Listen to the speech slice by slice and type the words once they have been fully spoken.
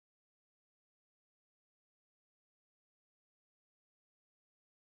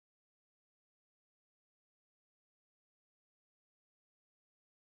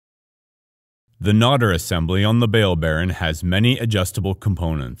The knotter assembly on the Bale Baron has many adjustable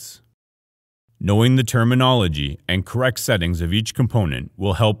components. Knowing the terminology and correct settings of each component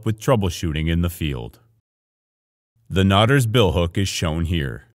will help with troubleshooting in the field. The knotter's billhook is shown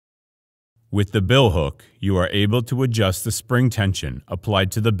here. With the billhook, you are able to adjust the spring tension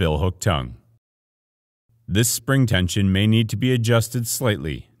applied to the billhook tongue. This spring tension may need to be adjusted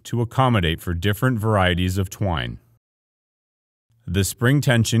slightly to accommodate for different varieties of twine. The spring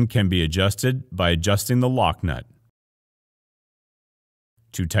tension can be adjusted by adjusting the lock nut.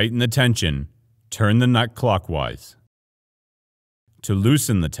 To tighten the tension, turn the nut clockwise. To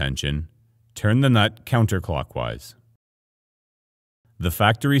loosen the tension, turn the nut counterclockwise. The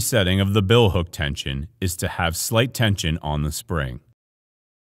factory setting of the billhook tension is to have slight tension on the spring.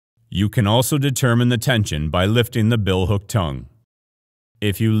 You can also determine the tension by lifting the billhook tongue.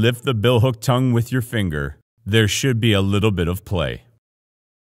 If you lift the billhook tongue with your finger, there should be a little bit of play.